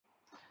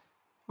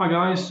Hi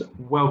guys,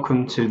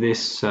 welcome to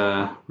this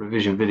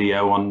revision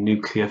video on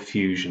nuclear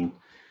fusion.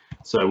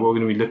 So what we're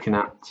going to be looking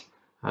at,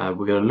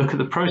 we're going to look at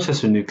the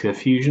process of nuclear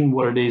fusion,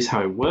 what it is,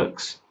 how it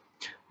works.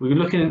 We're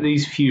looking at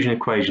these fusion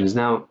equations.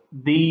 Now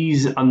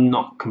these are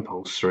not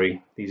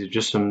compulsory, these are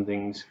just some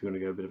things if you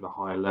want to go a bit of a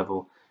higher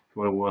level, if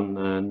you want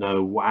to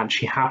know what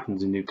actually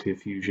happens in nuclear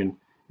fusion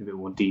in a bit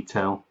more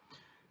detail.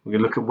 We're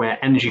going to look at where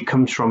energy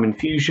comes from in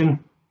fusion,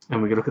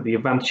 and we're going to look at the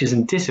advantages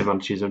and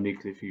disadvantages of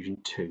nuclear fusion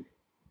too.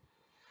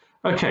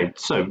 Okay,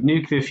 so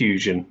nuclear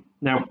fusion.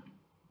 Now,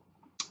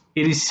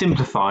 it is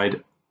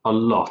simplified a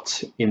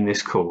lot in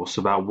this course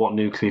about what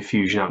nuclear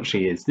fusion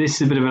actually is. This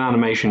is a bit of an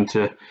animation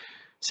to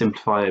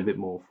simplify it a bit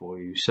more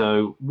for you.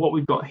 So what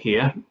we've got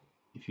here,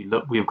 if you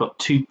look, we've got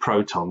two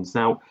protons.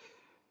 Now,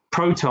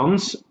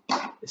 protons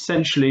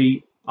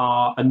essentially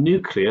are a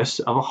nucleus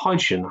of a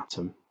hydrogen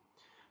atom.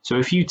 So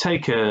if you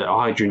take a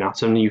hydrogen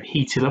atom and you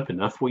heat it up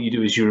enough, what you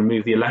do is you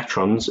remove the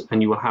electrons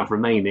and you will have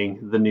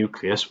remaining the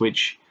nucleus,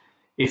 which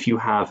if you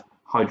have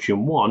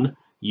hydrogen 1,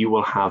 you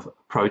will have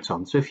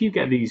protons. So if you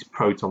get these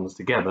protons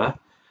together,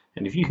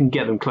 and if you can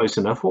get them close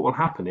enough, what will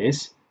happen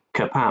is,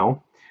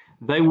 kapow,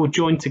 they will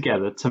join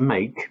together to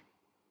make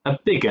a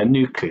bigger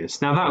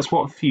nucleus. Now that's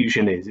what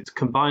fusion is. It's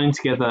combining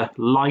together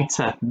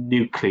lighter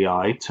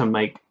nuclei to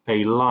make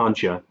a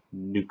larger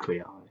nuclei,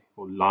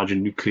 or larger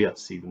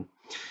nucleus even.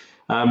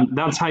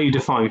 That's how you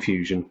define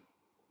fusion.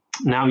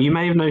 Now you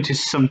may have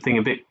noticed something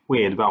a bit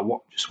weird about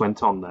what just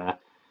went on there,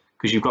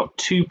 because you've got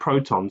two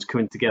protons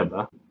coming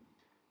together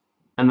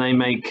and they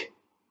make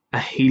a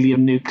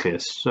helium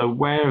nucleus. So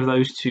where have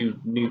those two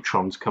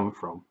neutrons come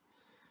from?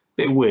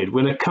 Bit weird.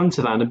 We're going to come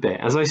to that in a bit.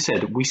 As I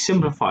said, we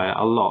simplify it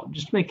a lot,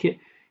 just make it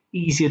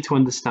easier to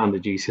understand the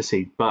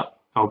GCSE, but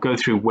I'll go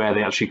through where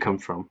they actually come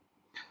from.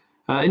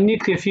 In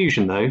nuclear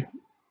fusion though,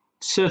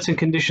 certain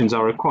conditions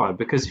are required,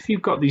 because if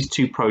you've got these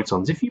two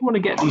protons, if you want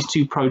to get these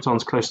two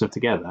protons close enough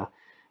together,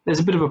 there's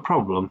a bit of a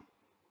problem.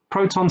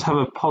 Protons have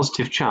a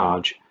positive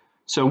charge.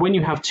 So when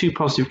you have two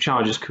positive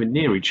charges coming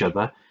near each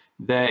other,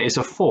 there is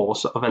a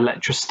force of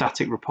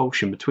electrostatic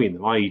repulsion between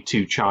them, i.e.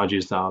 two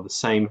charges that are the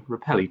same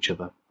repel each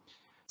other.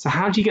 So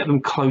how do you get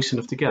them close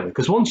enough together?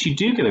 Because once you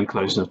do get them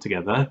close enough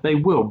together, they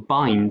will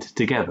bind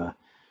together.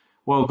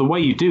 Well, the way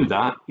you do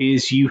that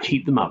is you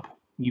heat them up.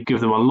 You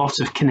give them a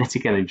lot of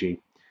kinetic energy.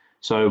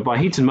 So by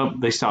heating them up,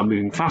 they start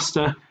moving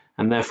faster,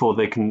 and therefore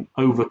they can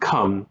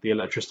overcome the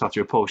electrostatic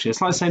repulsion. It's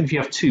like saying if you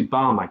have two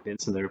bar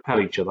magnets and they repel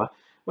each other,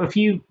 well, if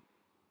you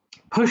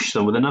push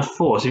them with enough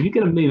force, if you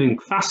get them moving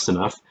fast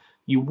enough,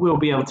 you will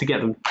be able to get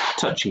them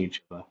touching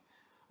each other.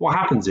 What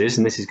happens is,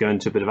 and this is going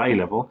to a bit of A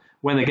level,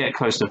 when they get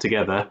close enough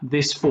together,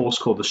 this force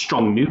called the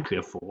strong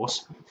nuclear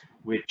force,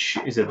 which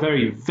is a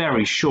very,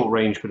 very short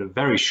range but a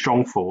very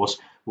strong force,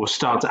 will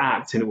start to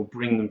act and it will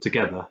bring them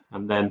together,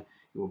 and then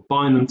it will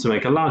bind them to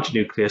make a larger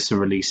nucleus and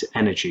release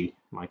energy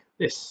like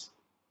this.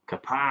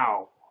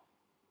 Kapow!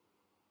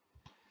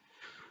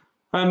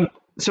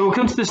 So we'll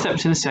come to the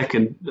steps in a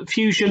second.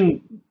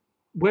 Fusion,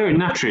 where it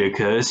naturally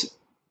occurs,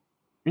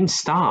 in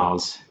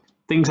stars.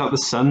 Things like the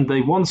sun. They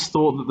once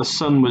thought that the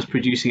sun was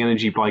producing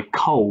energy by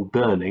coal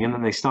burning, and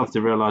then they started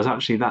to realize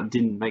actually that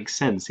didn't make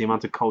sense. The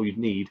amount of coal you'd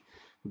need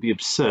would be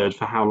absurd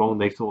for how long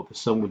they thought the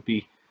sun would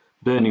be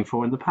burning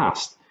for in the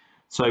past.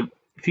 So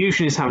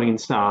fusion is happening in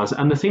stars,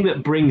 and the thing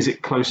that brings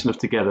it close enough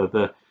together,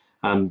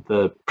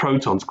 the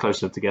protons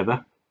close enough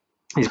together,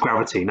 is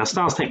gravity. Now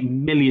stars take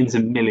millions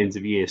and millions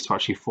of years to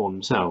actually form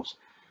themselves.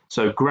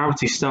 So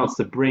gravity starts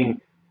to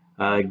bring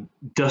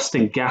dust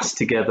and gas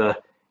together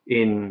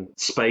in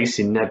space,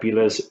 in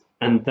nebulas,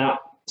 and that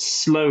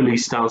slowly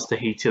starts to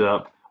heat it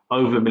up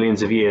over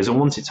millions of years, and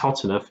once it's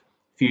hot enough,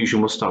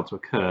 fusion will start to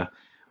occur.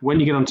 When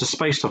you get onto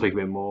space topic a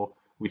bit more,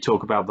 we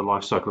talk about the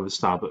life cycle of a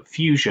star, but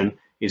fusion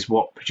is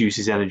what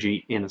produces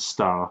energy in a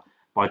star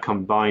by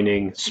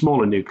combining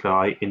smaller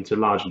nuclei into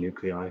larger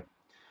nuclei.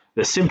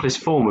 The simplest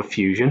form of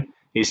fusion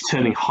is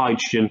turning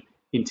hydrogen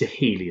into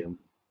helium,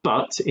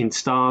 but in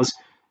stars,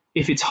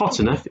 if it's hot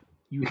enough,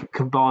 you can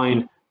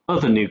combine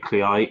other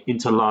nuclei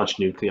into large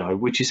nuclei,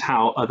 which is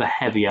how other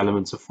heavy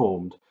elements are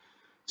formed.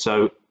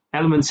 So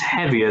elements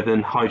heavier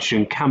than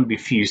hydrogen can be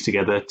fused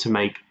together to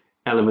make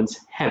elements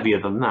heavier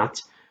than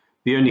that.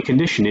 The only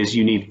condition is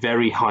you need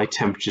very high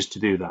temperatures to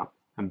do that,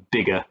 and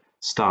bigger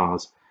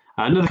stars.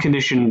 Another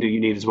condition that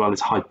you need as well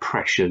is high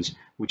pressures,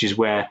 which is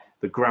where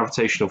the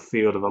gravitational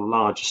field of a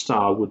larger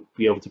star would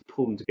be able to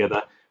pull them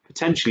together,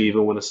 potentially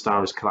even when a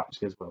star is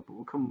collapsing as well. But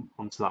we'll come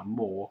onto that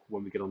more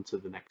when we get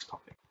onto the next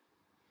topic.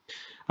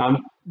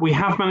 We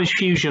have managed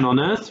fusion on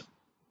Earth.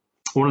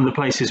 One of the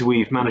places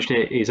we've managed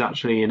it is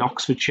actually in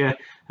Oxfordshire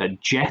at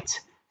JET.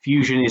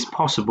 Fusion is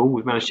possible,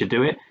 we've managed to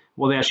do it.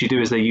 What they actually do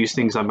is they use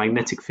things like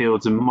magnetic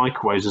fields and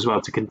microwaves as well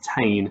to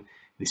contain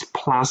this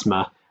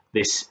plasma,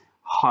 the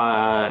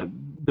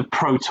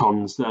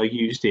protons that are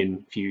used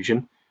in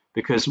fusion,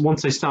 because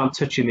once they start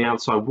touching the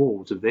outside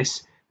walls of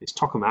this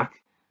tokamak,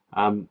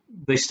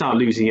 they start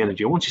losing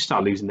energy. And once you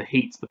start losing the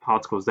heat, the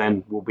particles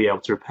then will be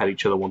able to repel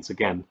each other once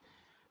again.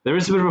 There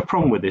is a bit of a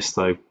problem with this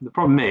though. The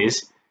problem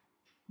is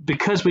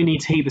because we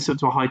need to heat this up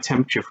to a high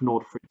temperature in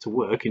order for it to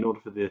work, in order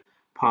for the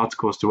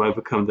particles to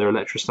overcome their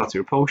electrostatic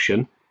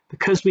repulsion,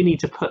 because we need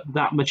to put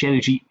that much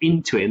energy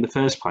into it in the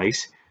first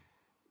place,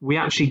 we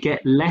actually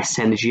get less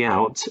energy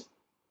out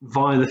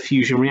via the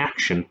fusion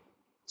reaction.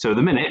 So at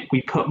the minute,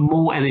 we put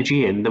more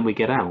energy in than we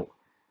get out.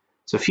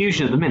 So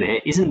fusion at the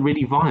minute isn't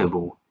really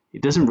viable.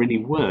 It doesn't really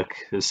work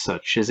as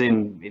such, as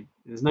in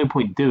there's no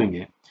point doing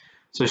it.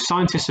 So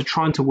scientists are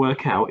trying to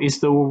work out, is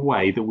there a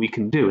way that we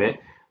can do it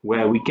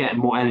where we get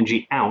more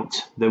energy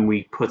out than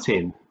we put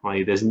in,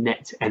 i.e. there's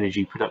net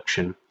energy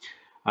production.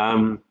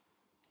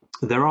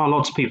 There are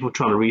lots of people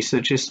trying to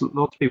research this.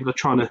 Lots of people are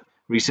trying to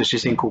research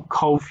this thing called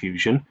cold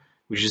fusion,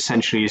 which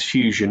essentially is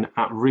fusion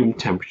at room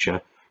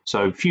temperature.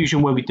 So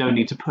fusion where we don't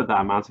need to put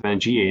that amount of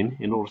energy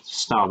in order to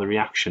start the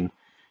reaction.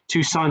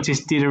 Two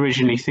scientists did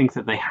originally think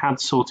that they had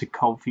sorted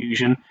cold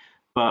fusion,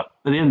 but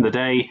at the end of the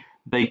day,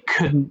 they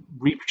couldn't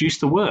reproduce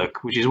the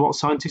work, which is what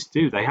scientists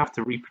do. They have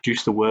to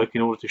reproduce the work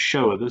in order to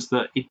show others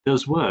that it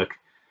does work.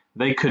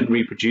 They couldn't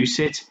reproduce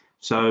it,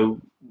 so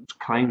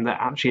claim that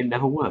actually it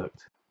never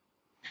worked.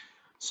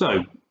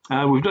 So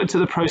we've looked at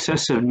the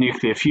process of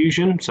nuclear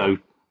fusion, so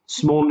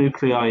small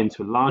nuclei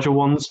into larger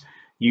ones,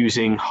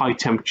 using high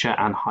temperature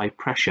and high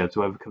pressure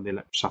to overcome the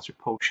electrostatic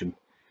repulsion.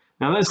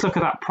 Now let's look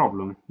at that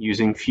problem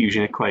using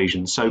fusion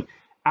equations. So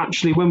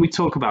actually, when we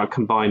talk about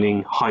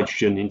combining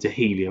hydrogen into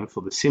helium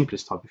for the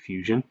simplest type of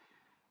fusion,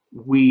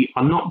 we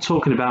are not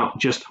talking about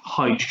just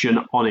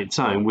hydrogen on its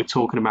own. We're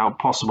talking about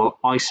possible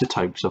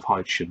isotopes of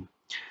hydrogen.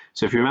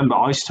 So if you remember,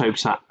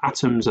 isotopes are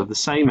atoms of the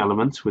same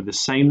element with the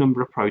same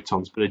number of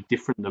protons but a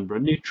different number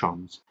of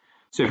neutrons.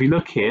 So if you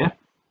look here,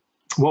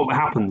 what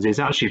happens is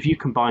actually if you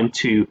combine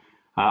two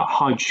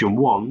hydrogen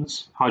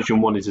 1s,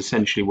 hydrogen 1 is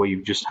essentially where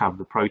you just have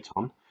the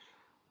proton.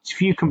 So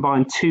if you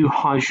combine two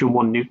hydrogen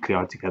 1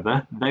 nuclei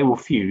together, they will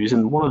fuse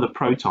and one of the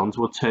protons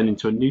will turn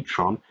into a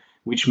neutron,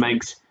 which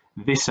makes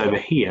this over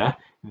here.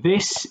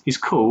 This is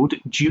called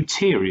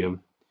deuterium.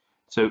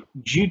 So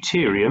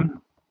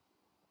deuterium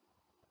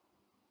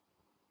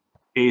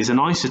is an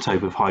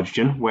isotope of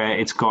hydrogen where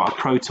it's got a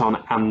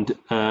proton and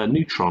a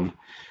neutron.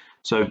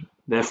 So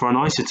therefore an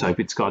isotope,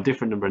 it's got a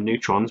different number of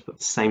neutrons but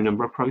the same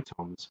number of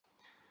protons.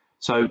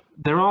 So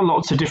there are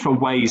lots of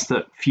different ways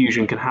that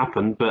fusion can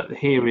happen, but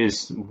here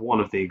is one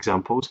of the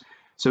examples.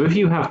 So if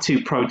you have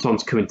two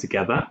protons coming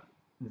together,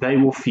 they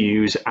will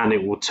fuse and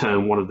it will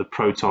turn one of the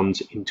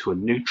protons into a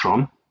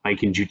neutron,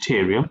 making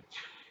deuterium.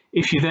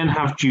 If you then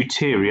have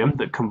deuterium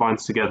that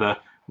combines together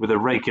with a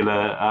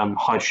regular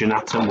hydrogen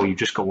atom where you've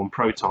just got one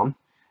proton,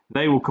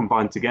 they will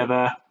combine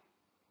together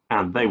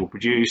and they will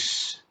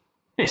produce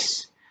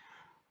this.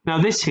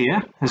 Now this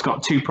here has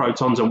got two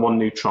protons and one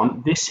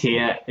neutron. This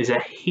here is a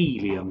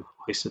helium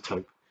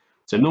isotope.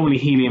 So normally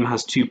helium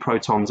has two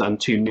protons and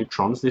two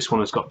neutrons. This one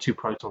has got two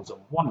protons and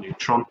one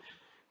neutron.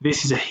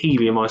 This is a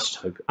helium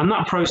isotope. And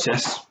that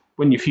process,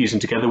 when you fuse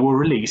them together, will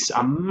release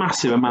a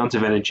massive amount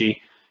of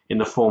energy in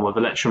the form of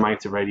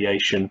electromagnetic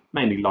radiation,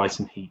 mainly light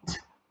and heat.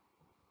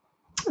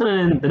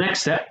 And the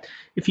next step,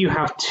 if you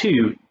have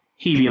two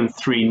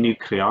helium-3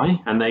 nuclei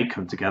and they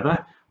come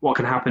together, what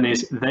can happen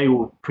is they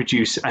will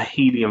produce a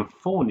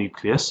helium-4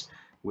 nucleus,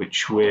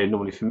 which we're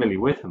normally familiar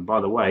with. And by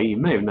the way, you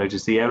may have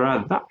noticed the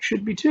error, that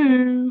should be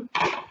 2.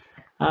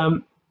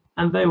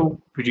 And they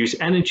will produce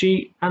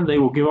energy and they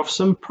will give off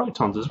some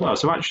protons as well.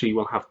 So actually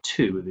we'll have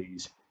two of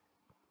these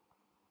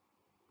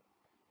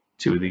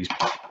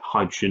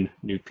hydrogen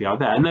nuclei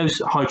there. And those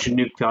hydrogen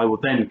nuclei will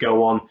then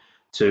go on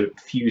to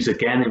fuse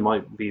again. It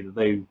might be that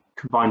they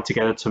combine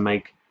together to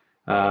make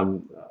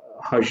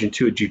hydrogen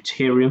to a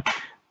deuterium.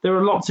 There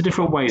are lots of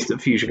different ways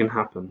that fusion can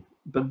happen,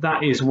 but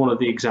that is one of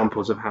the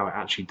examples of how it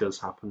actually does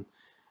happen.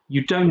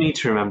 You don't need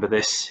to remember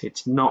this.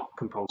 It's not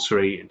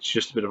compulsory. It's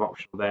just a bit of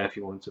optional there if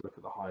you wanted to look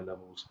at the high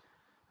levels,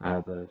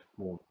 the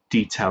more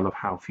detail of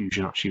how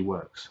fusion actually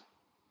works.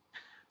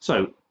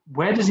 So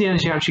where does the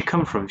energy actually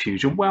come from in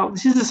fusion? Well,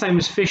 this is the same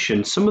as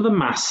fission. Some of the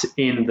mass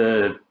in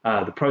the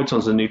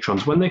protons and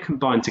neutrons, when they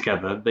combine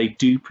together, they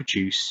do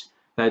produce,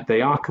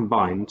 they are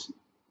combined,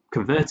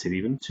 converted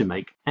even, to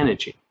make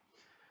energy.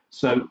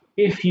 So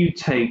if you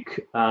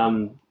take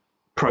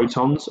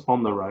protons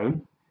on their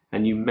own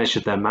and you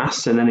measure their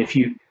mass, and then if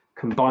you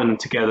combine them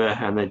together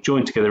and they're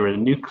joined together in a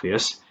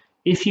nucleus,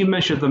 if you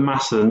measure the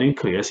mass of the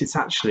nucleus, it's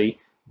actually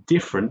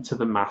different to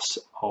the mass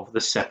of the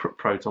separate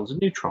protons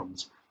and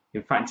neutrons.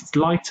 In fact, it's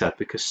lighter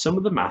because some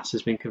of the mass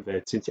has been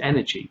converted into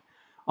energy.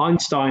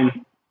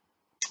 Einstein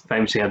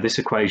famously had this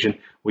equation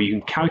where you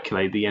can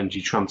calculate the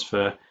energy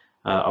transfer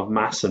of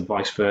mass and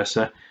vice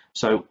versa.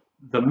 So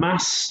the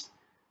mass,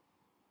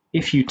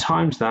 if you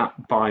times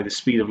that by the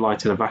speed of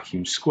light in a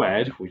vacuum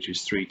squared, which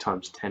is 3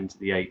 times 10 to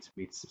the 8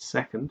 meters a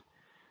second,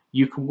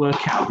 you can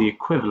work out the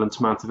equivalent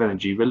amount of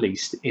energy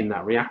released in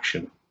that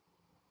reaction.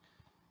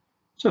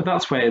 So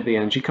that's where the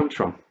energy comes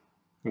from.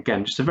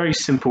 Again, just a very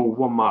simple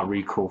 1-mark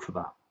recall for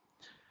that.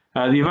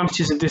 The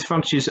advantages and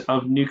disadvantages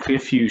of nuclear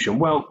fusion.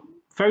 Well,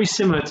 very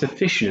similar to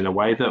fission in a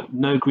way that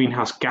no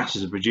greenhouse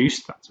gases are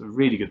produced. That's a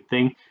really good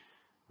thing.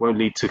 Won't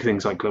lead to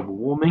things like global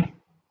warming.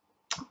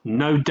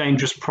 No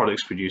dangerous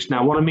products produced.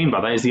 Now, what I mean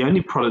by that is the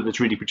only product that's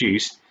really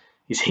produced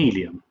is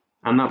helium,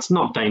 and that's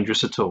not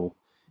dangerous at all.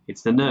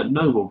 It's the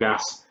noble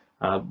gas,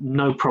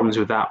 no problems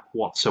with that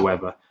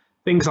whatsoever.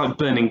 Things like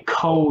burning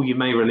coal, you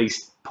may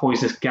release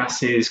poisonous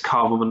gases,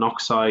 carbon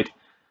monoxide,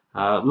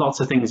 lots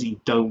of things that you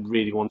don't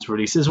really want to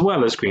release, as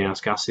well as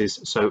greenhouse gases.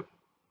 So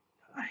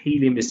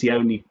helium is the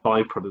only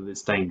byproduct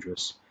that's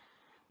dangerous.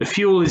 The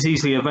fuel is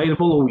easily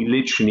available. All we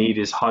literally need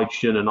is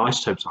hydrogen and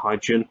isotopes of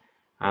hydrogen,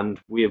 and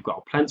we have got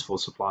a plentiful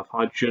supply of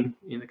hydrogen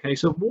in the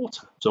case of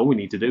water. So all we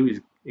need to do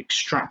is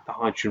extract the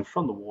hydrogen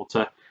from the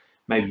water,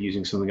 maybe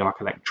using something like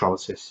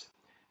electrolysis,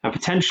 and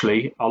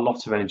potentially a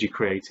lot of energy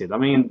created. I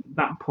mean,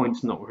 that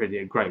point's not really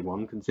a great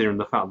one, considering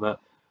the fact that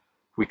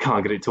we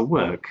can't get it to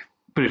work.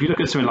 But if you look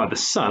at something like the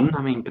sun,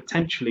 I mean,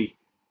 potentially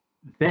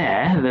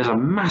there's a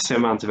massive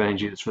amount of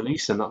energy that's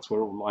released, and that's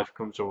where all life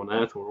comes from on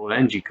Earth, where all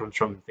energy comes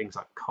from, things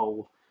like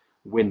coal,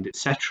 wind,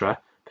 etc.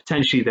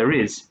 Potentially there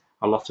is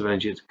a lot of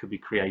energy that could be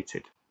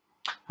created.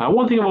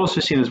 One thing I've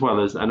also seen as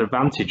well as an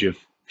advantage of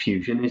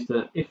fusion is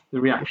that if the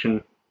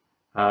reaction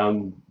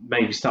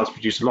maybe starts to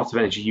produce a lot of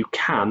energy, you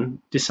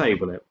can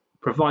disable it,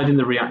 providing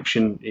the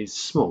reaction is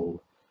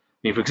small.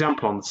 I mean, for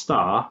example, on a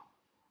star,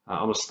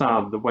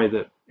 the way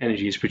that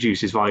energy is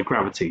produced is via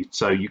gravity,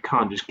 so you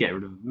can't just get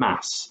rid of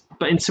mass.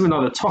 But in something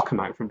like the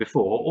tokamak from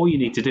before, all you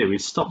need to do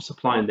is stop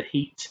supplying the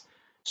heat,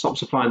 stop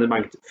supplying the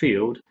magnetic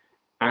field,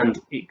 and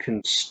it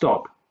can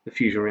stop the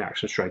fusion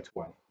reaction straight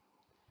away.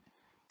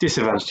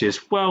 Disadvantages,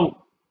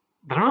 well,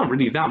 there aren't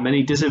really that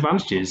many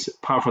disadvantages,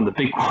 apart from the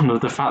big one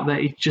of the fact that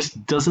it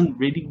just doesn't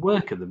really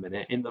work at the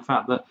minute, in the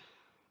fact that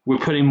we're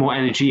putting more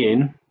energy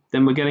in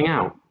than we're getting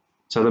out.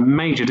 So the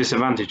major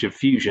disadvantage of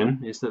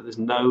fusion is that there's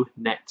no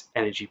net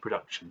energy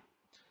production.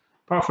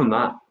 Apart from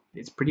that,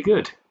 it's pretty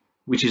good,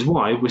 which is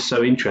why we're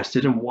so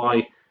interested and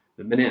why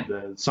the minute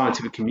the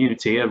scientific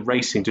community are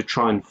racing to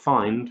try and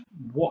find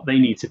what they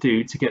need to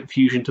do to get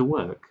fusion to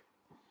work.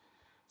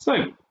 So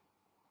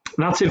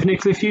that's it for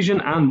nuclear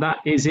fusion, and that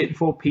is it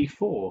for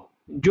P4.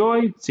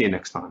 Enjoy, see you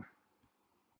next time.